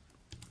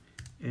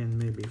 and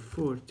maybe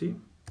 40,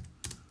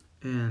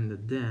 and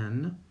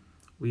then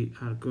we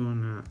are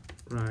gonna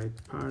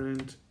write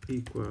parent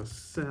equals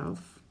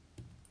self,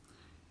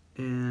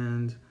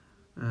 and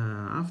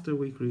after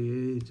we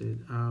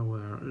created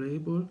our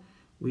label,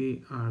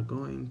 we are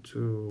going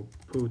to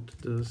put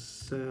the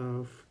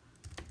self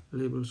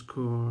label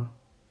score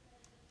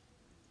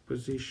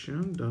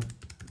position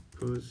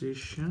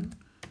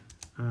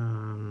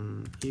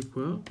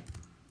equal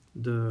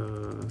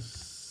the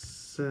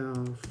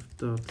self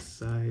dot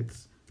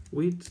size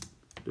width.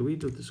 The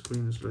width of the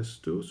screen is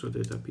 /2, so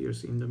that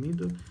appears in the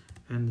middle,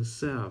 and the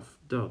self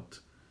dot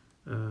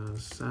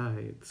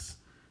size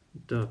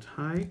dot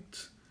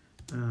height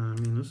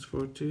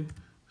 -40,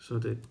 so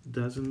that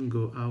doesn't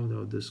go out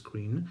of the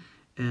screen.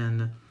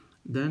 And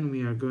then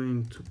we are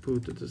going to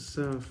put the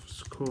self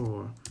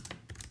score,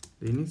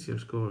 the initial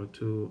score,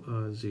 to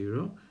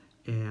 0,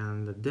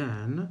 and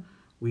then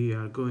we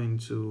are going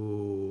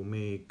to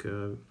make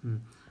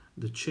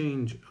the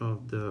change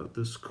of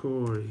the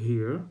score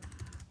here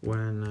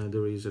when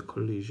there is a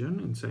collision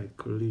inside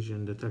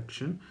collision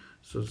detection.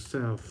 So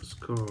self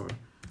score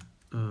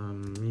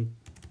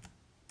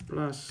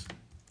plus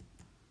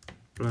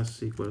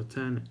equal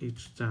 10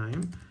 each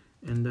time,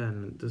 and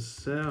then the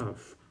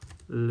self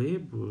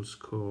label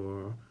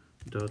score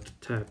dot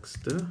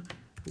text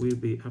will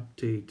be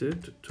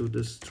updated to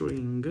the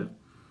string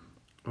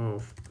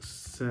of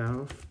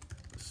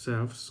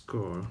self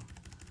score.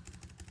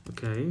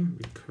 Okay,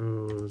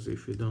 because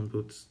if you don't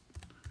put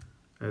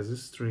as a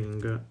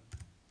string,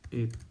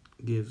 it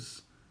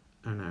gives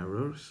an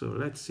error. So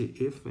let's see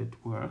if it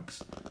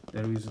works.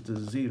 There is the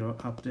 0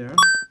 up there,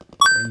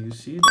 and you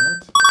see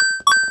that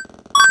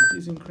it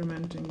is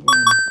incrementing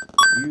when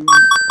you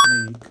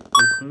make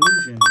a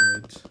collision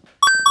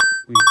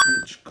with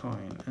each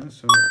coin, and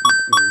so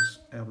it goes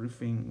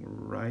everything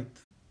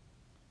right.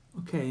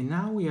 Okay,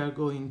 now we are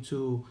going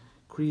to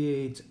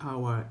create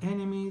our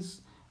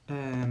enemies.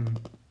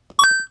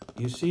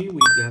 You see,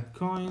 we got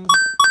coins,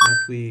 but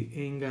we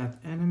ain't got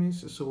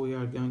enemies, so we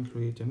are going to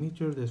create a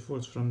meteor that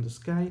falls from the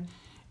sky,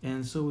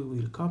 and so we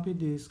will copy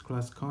this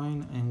class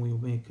coin, and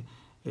we'll make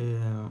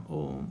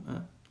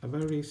a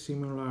very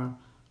similar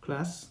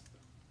class.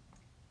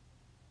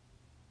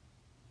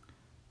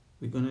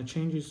 We're gonna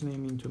change its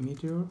name into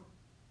meteor.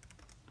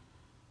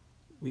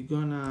 We're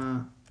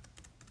gonna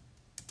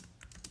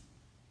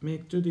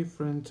make two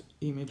different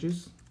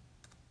images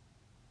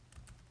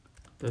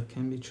that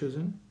can be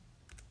chosen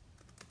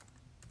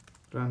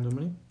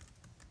randomly.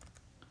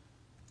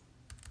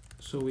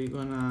 So we're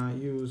gonna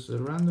use a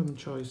random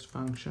choice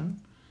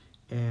function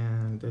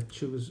and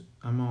choose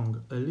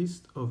among a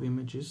list of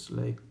images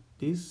like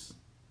this,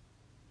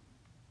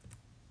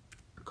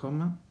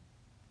 comma,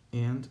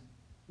 and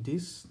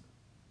this.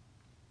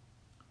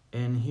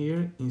 And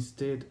here,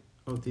 instead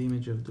of the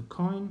image of the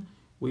coin,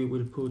 we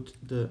will put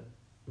the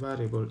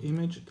variable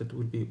image that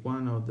will be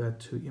one of the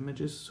two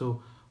images.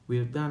 So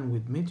we're done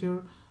with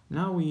meteor.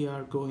 Now we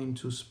are going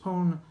to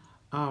spawn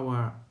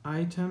our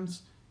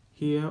items.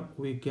 Here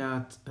we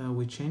got,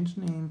 we changed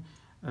name.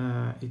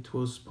 It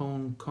was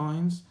spawn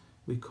coins.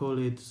 We call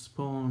it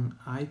spawn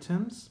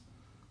items.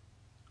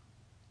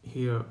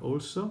 Here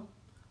also,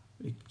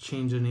 we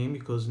change the name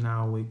because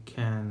now we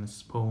can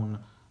spawn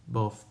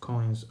both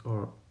coins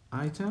or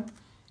item,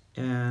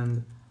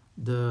 and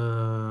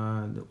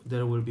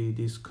there will be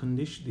this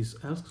condition, this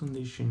else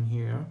condition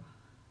here,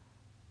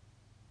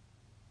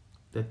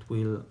 that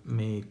will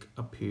make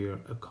appear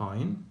a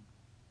coin.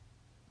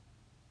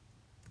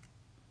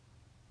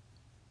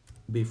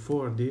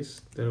 Before this,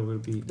 there will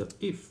be the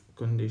if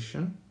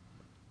condition,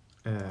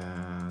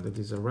 that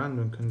is a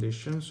random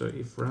condition. So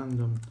if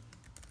random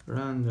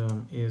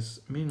is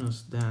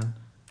minus than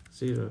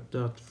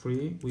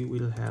 0.3, we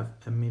will have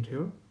a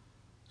meteor.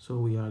 So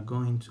we are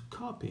going to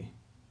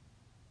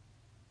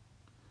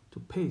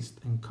paste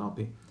and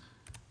copy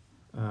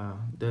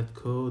that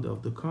code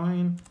of the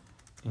coin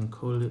and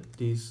call it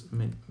this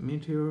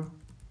meteor.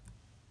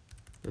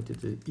 That is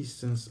the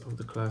instance of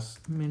the class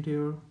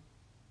meteor.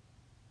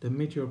 The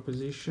meteor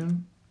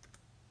position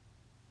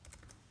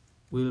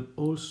will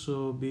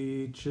also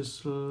be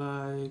just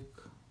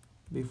like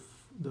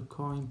the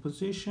coin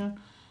position,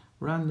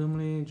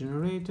 randomly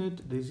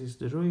generated. This is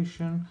the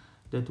duration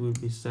that will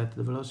be set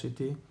the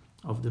velocity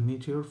of the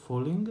meteor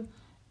falling.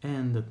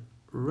 And the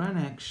run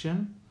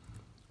action,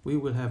 we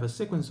will have a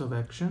sequence of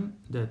action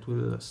that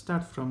will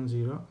start from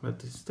 0,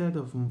 but instead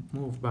of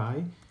move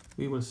by,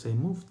 we will say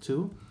move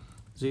to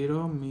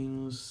 0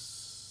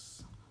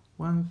 minus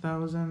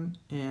 1000,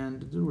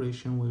 and the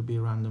duration will be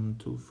random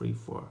 2, 3,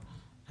 4,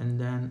 and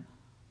then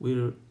we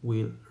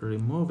will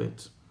remove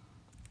it,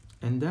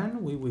 and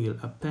then we will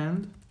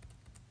append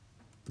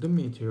the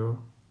meteor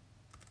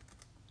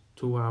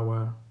to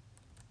our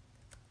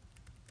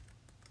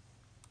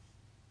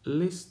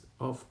list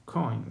of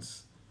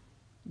coins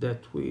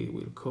that we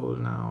will call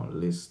now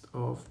list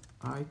of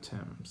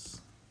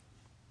items.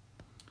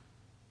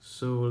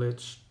 So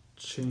let's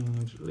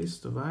change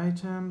list of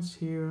items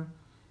here,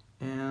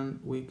 and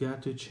we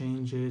got to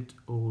change it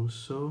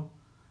also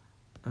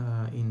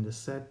in the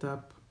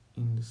setup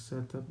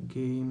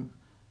game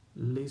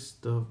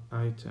list of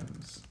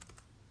items,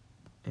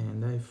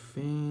 and I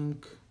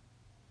think,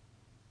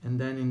 and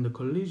then in the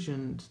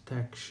collision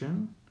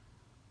detection,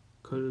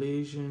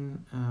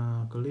 collision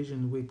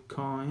with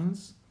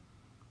coins,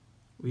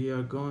 we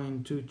are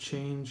going to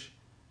change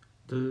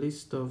the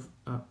list of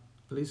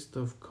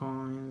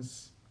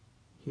coins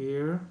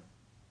here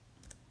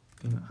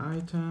in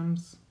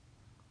items.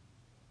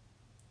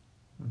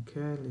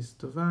 Okay,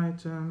 list of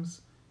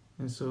items,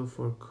 and so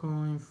for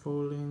coin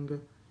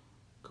falling,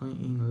 coin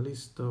in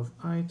list of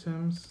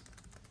items,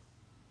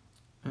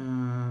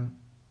 and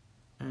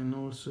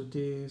also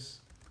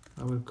this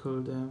I will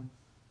call them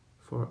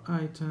for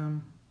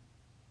item,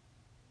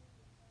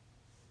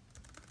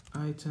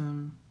 I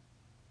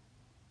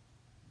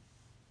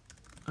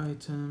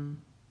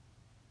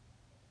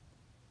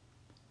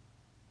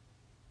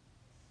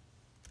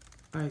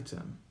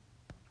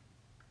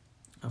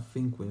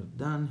think we're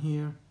done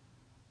here.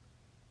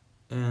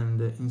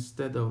 And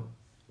instead of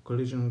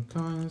collision with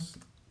coins,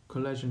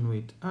 collision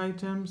with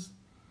items,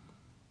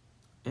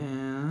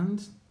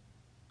 and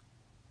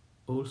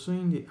also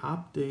in the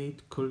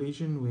update,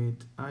 collision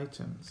with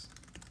items.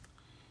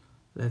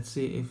 Let's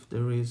see if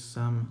there is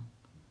some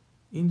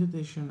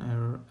indentation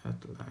error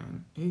at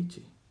line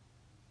 80.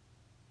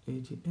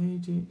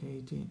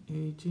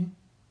 80.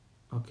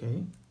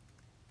 Okay,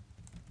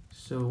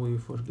 so we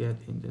forget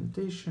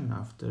indentation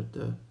after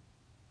the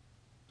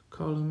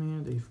column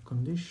here, the if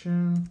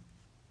condition.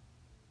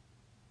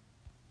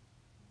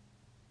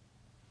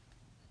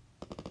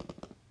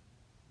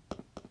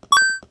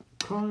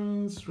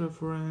 Coins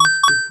reference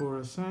before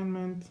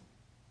assignment.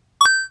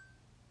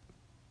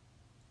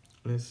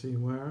 Let's see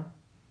where.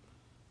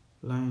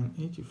 Line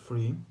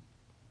 83.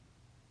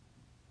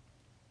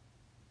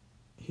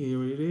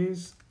 Here it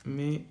is,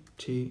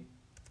 meteor.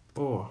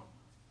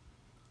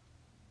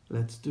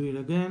 Let's do it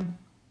again.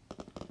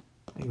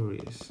 Here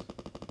it is.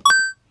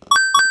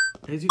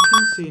 As you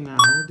can see now,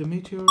 the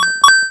meteor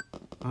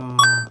have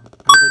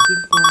a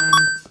different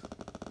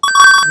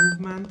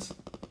movement,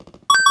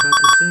 but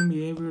the same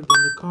behavior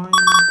than the coin.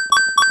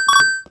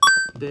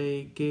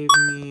 They gave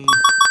me a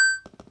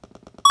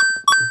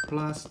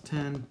plus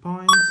 10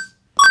 points,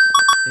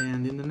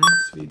 and in the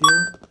next video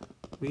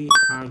we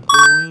are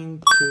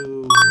going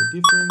to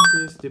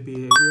differentiate the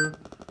behavior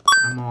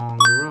among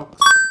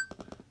rocks,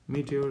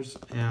 meteors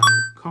and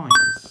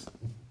coins.